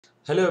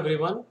Hello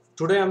everyone.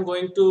 Today I'm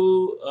going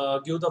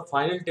to give the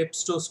final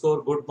tips to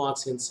score good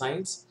marks in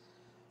science.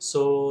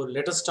 So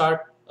let us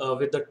start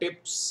with the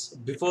tips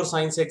before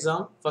science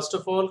exam. First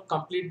of all,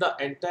 complete the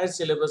entire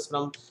syllabus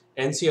from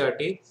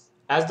NCRT.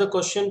 As the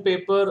question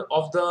paper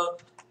of the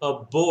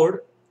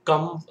board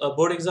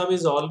exam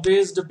is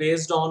always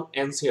based on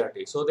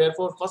NCRT. So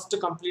therefore, first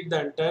complete the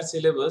entire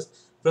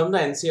syllabus from the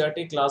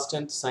NCRT class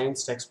 10th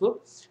science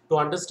textbook to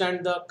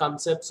understand the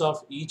concepts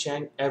of each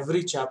and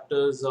every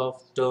chapters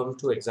of term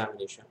 2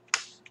 examination.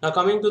 Now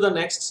coming to the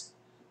next,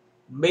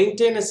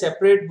 maintain a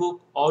separate book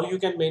or you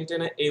can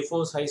maintain a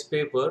A4 size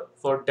paper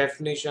for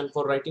definition,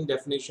 for writing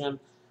definition,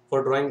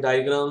 for drawing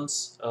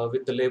diagrams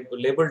with the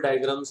label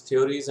diagrams,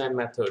 theories and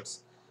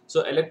methods.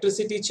 So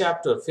electricity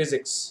chapter,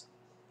 physics,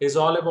 is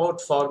all about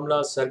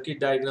formulas, circuit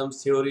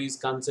diagrams, theories,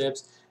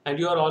 concepts, and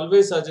you are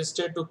always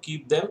suggested to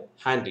keep them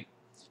handy.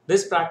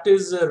 This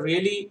practice is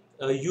really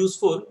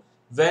useful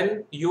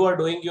when you are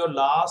doing your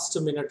last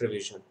minute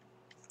revision.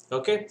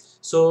 Okay,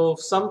 so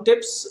some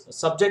tips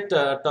subject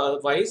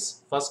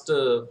wise. First,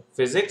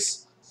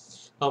 physics.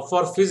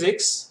 For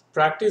physics,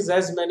 practice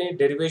as many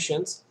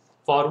derivations,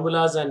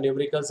 formulas and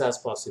numericals as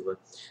possible.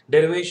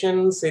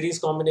 Derivation, series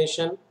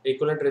combination,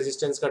 equivalent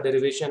resistance का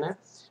derivation है.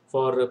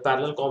 For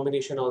parallel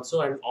combination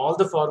also, and all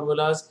the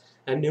formulas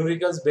and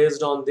numericals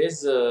based on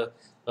this uh,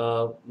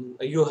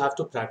 you have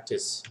to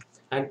practice.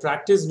 And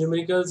practice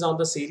numericals on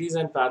the series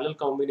and parallel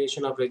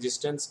combination of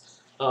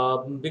resistance,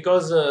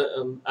 because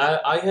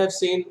I have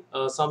seen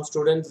some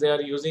students, they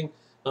are using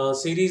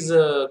series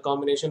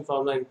combination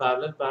formula in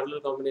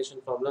parallel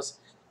combination formulas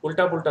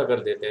उल्टा पुल्टा कर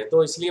देते हैं,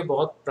 तो इसलिए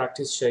बहुत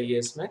practice चाहिए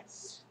इसमें.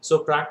 So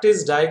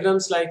practice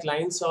diagrams like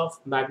lines of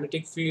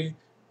magnetic field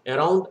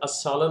around a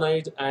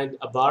solenoid and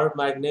a bar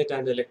magnet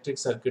and electric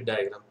circuit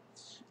diagram.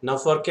 Now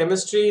for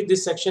chemistry,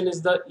 this section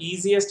is the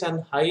easiest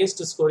and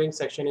highest scoring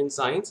section in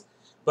science,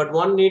 but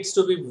one needs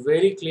to be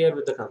very clear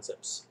with the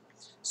concepts.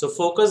 So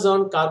focus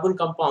on carbon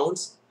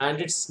compounds and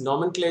its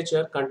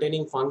nomenclature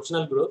containing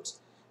functional groups.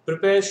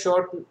 Prepare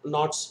short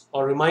notes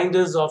or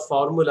reminders of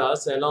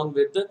formulas along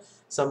with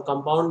some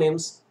compound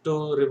names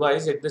to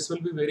revise it. This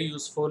will be very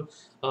useful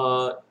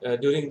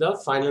during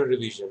the final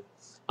revision.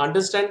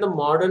 Understand the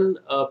modern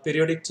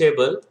periodic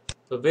table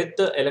with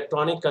the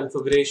electronic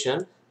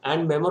configuration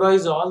and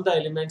memorize all the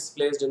elements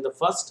placed in the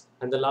first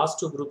and the last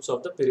two groups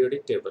of the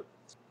periodic table.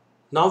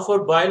 Now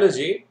for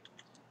biology,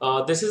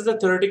 this is the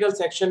theoretical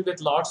section with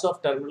lots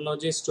of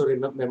terminologies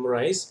to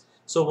memorize.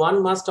 So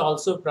one must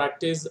also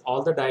practice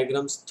all the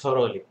diagrams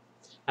thoroughly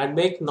and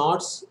make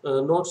notes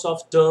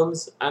of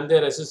terms and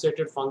their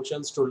associated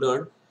functions to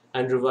learn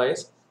and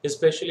revise.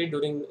 Especially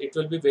during, it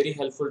will be very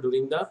helpful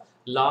during the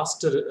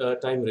last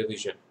time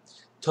revision.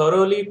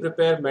 Thoroughly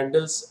prepare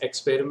Mendel's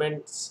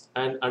experiments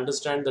and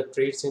understand the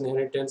traits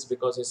inheritance,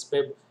 because इस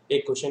पे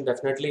एक question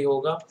definitely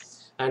होगा.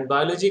 And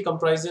biology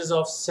comprises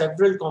of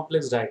several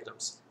complex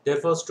diagrams.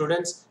 Therefore,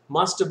 students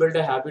must build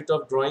a habit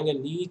of drawing a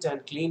neat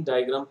and clean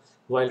diagram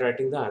while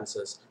writing the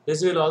answers.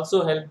 This will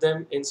also help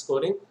them in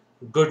scoring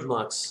good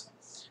marks.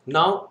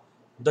 Now,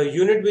 the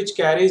unit which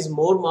carries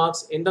more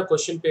marks in the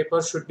question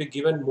paper should be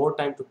given more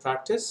time to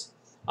practice.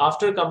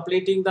 After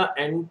completing the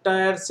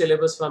entire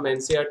syllabus from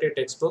NCRT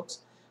textbooks,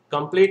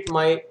 complete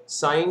my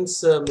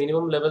science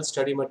minimum level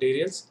study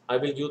materials. I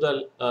will give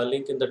the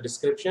link in the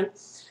description.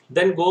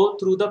 Then go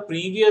through the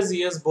previous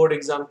year's board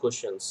exam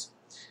questions.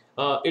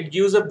 It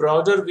gives a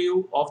broader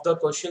view of the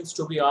questions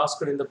to be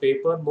asked in the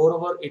paper.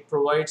 Moreover, it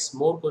provides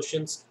more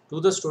questions to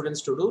the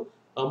students to do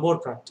more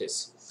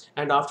practice.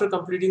 And after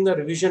completing the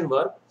revision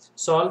work,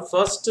 solve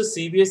first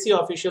CBSE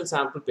official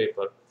sample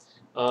paper.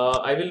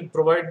 I will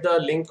provide the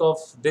link of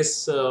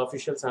this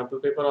official sample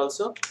paper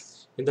also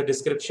in the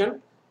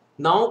description.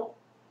 Now,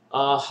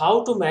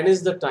 how to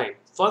manage the time?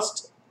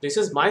 First, this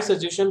is my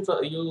suggestion.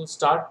 For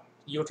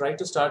you try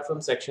to start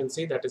from section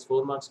C, that is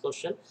 4 marks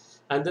question,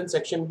 and then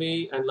section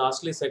B, and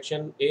lastly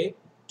section A,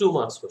 2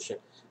 marks question.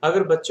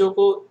 अगर बच्चों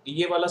को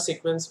ये वाला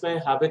sequence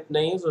में habit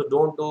नहीं है, so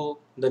don't do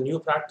the new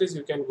practice.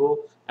 You can go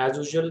as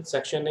usual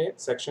section A,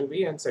 section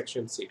B, and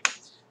section C.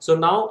 So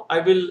now I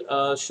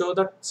will show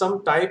that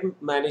some time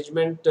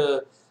management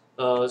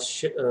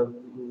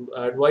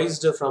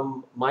advised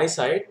from my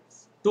side.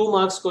 2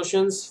 marks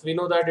questions, we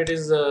know that it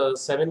is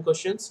 7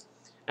 questions,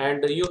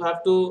 and you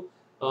have to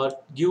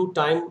give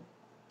time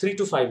 3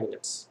 to 5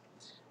 minutes.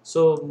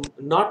 So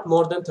not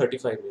more than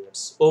 35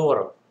 minutes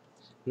overall.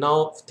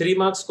 Now 3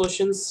 marks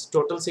questions,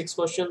 total 6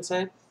 questions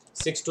hai,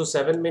 6 to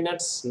 7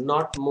 minutes,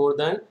 not more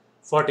than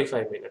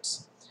 45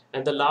 minutes.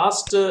 And the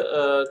last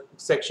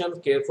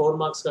section, 4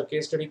 marks का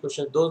case study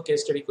question, 2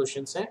 case study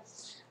questions hai.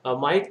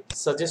 My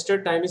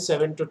suggested time is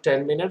 7 to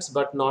 10 minutes,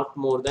 but not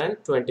more than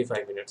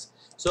 25 minutes.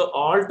 So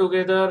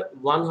altogether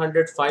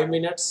 105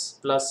 minutes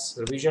plus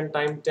revision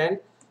time 10.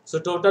 So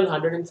total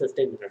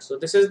 115 minutes. So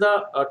this is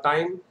the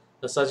time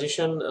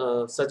suggestion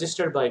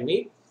suggested by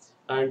me,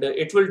 and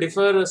it will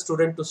differ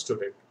student to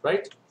student,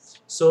 right?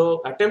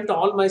 So attempt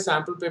all my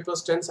sample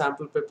papers, 10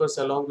 sample papers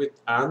along with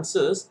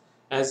answers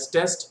as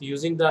test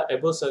using the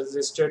above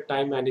suggested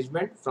time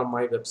management from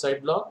my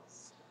website blog.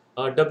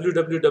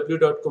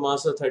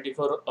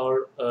 www.kumarsir34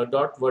 or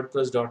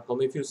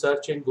 .wordpress.com. If you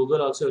search in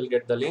Google also, you'll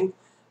get the link.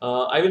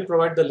 I will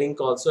provide the link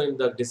also in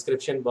the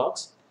description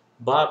box.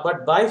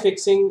 But by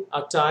fixing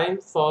a time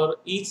for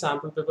each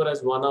sample paper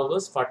as 1 hour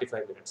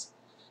 45 minutes.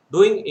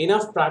 Doing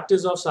enough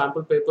practice of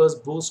sample papers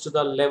boosts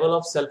the level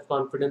of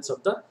self-confidence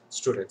of the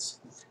students.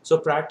 So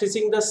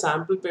practicing the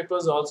sample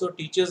papers also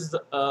teaches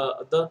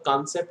the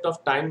concept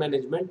of time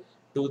management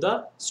to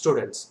the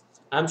students.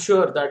 I'm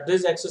sure that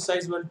this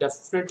exercise will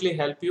definitely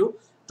help you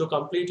to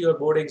complete your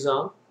board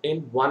exam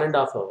in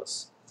 1.5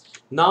 hours.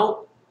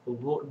 Now,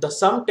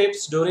 some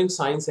tips during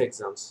science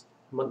exams.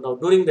 Now,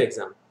 during the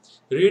exam,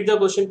 read the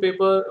question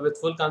paper with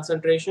full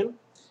concentration.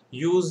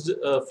 Use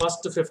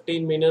first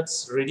 15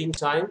 minutes reading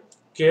time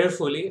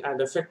carefully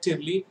and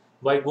effectively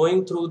by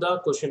going through the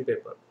question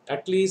paper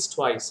at least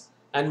twice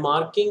and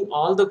marking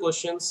all the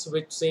questions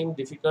which seem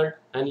difficult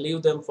and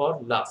leave them for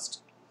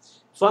last.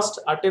 First,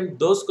 attempt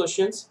those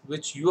questions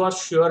which you are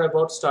sure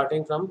about,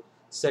 starting from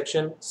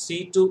section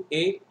C to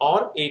A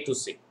or A to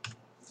C.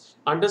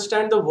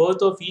 Understand the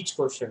worth of each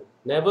question.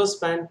 Never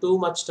spend too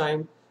much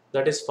time,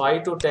 that is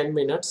 5 to 10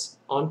 minutes,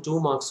 on 2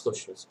 marks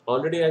questions.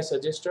 Already I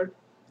suggested,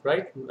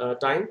 right,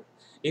 time.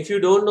 If you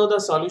don't know the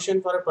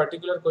solution for a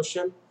particular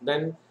question,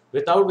 then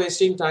without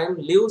wasting time,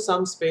 leave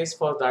some space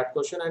for that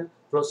question and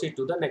proceed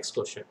to the next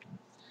question.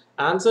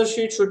 Answer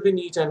sheet should be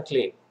neat and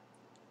clean.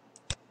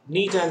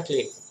 Neat and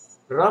clean.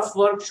 Rough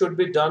work should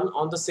be done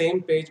on the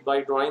same page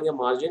by drawing a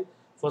margin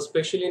for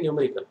specially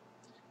numerical.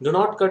 Do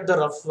not cut the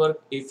rough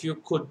work if you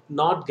could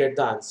not get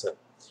the answer.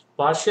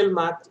 Partial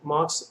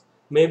marks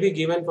may be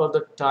given for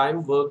the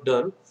time work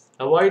done.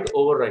 Avoid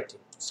overwriting.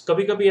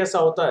 कभी कभी ऐसा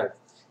होता है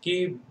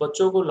कि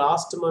बच्चों को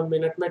last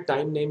minute में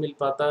time नहीं मिल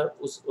पाता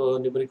उस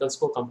न्यूमेरिकल्स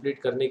को कंप्लीट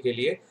करने के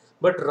लिए,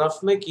 बट रफ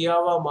में किया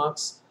हुआ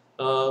मार्क्स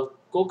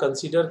को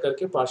कंसीडर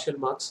करके पार्शियल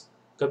मार्क्स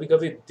कभी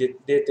कभी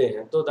देते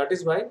हैं. तो that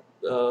is why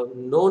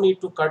no need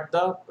to cut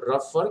the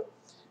rough work.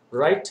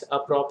 Write a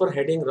proper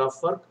heading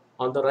rough work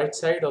on the right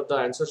side of the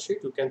answer sheet.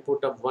 You can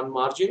put up one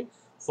margin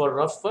for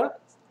rough work,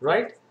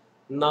 right?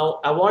 Now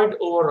avoid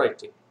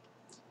overwriting.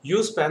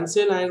 Use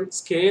pencil and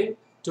scale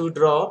to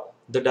draw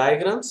the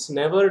diagrams.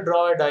 Never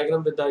draw a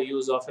diagram with the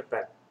use of a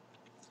pen.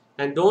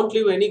 And don't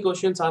leave any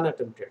questions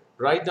unattempted.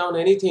 Write down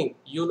anything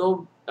you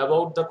know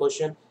about the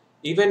question,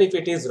 even if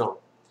it is wrong.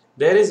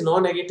 There is no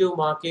negative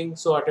marking,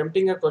 so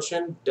attempting a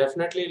question,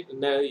 definitely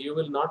you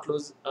will not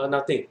lose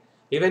nothing.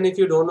 Even if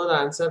you don't know the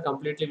answer,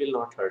 completely will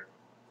not hurt.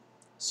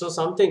 So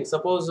something,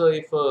 suppose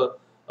if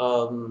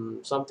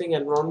something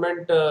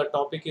environment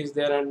topic is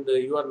there and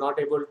you are not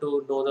able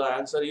to know the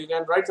answer, you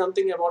can write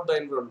something about the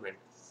environment,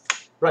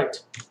 right?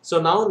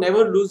 So now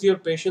never lose your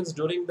patience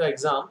during the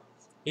exam.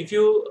 If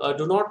you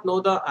do not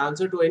know the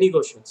answer to any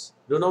questions,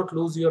 do not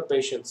lose your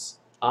patience.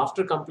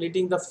 After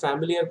completing the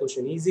familiar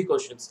question, easy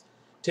questions,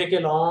 take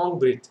a long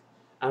breath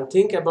and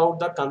think about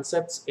the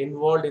concepts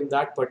involved in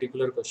that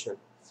particular question.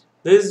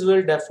 This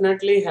will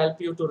definitely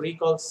help you to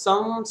recall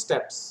some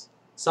steps,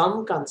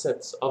 some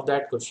concepts of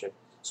that question,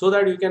 so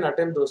that you can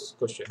attempt those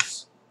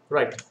questions.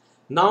 Right.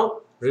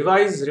 Now,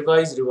 revise,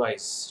 revise,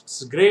 revise.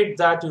 It's great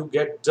that you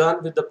get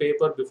done with the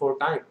paper before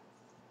time,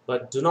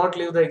 but do not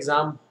leave the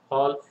exam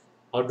hall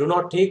or do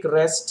not take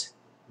rest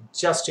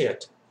just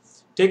yet.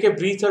 Take a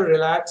breather,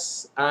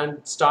 relax, and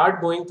start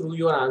going through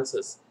your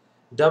answers.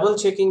 Double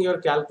checking your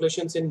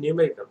calculations in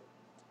numerical,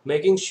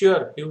 making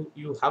sure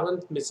you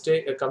haven't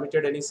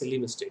committed any silly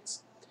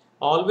mistakes.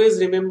 Always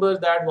remember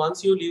that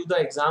once you leave the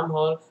exam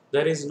hall,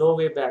 there is no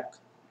way back.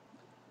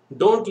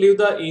 Don't leave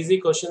the easy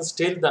questions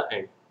till the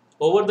end.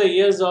 Over the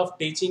years of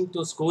teaching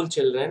to school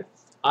children,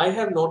 I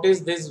have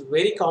noticed this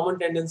very common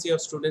tendency of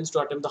students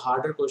to attempt the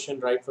harder question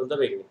right from the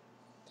beginning.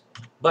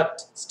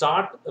 But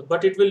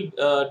it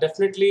will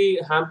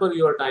definitely hamper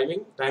your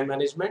time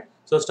management.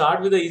 So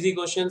start with the easy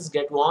questions,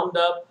 get warmed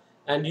up,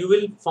 and you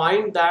will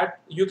find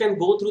that you can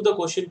go through the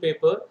question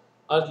paper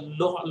a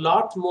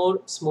lot more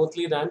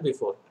smoothly than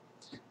before.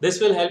 This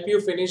will help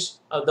you finish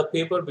the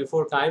paper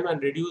before time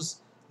and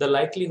reduce the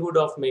likelihood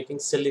of making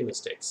silly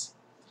mistakes.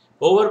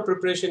 Over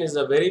preparation is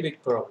a very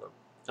big problem.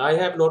 I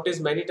have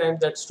noticed many times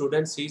that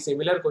students see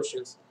similar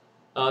questions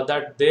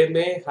that they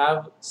may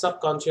have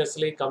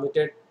subconsciously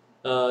committed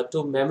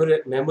to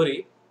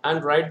memory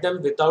and write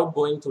them without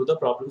going through the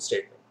problem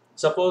statement.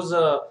 Suppose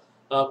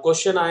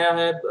question आया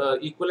है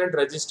equivalent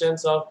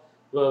resistance of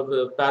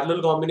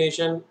parallel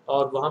combination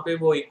और वहाँ पे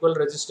वो equal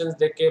resistance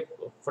देख के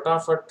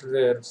फटाफट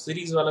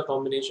series वाला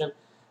कॉम्बिनेशन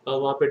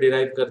वहाँ पे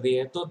डिराइव कर दिए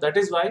हैं. तो that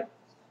is why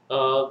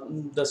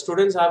the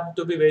students have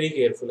to be very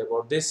careful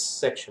about this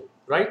section,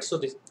 right?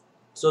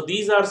 So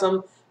these are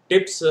some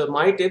tips,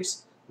 my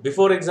tips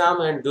before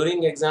exam and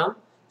during exam.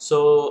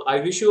 So I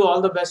wish you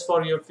all the best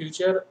for your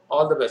future.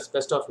 All the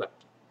best of luck.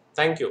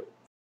 Thank you.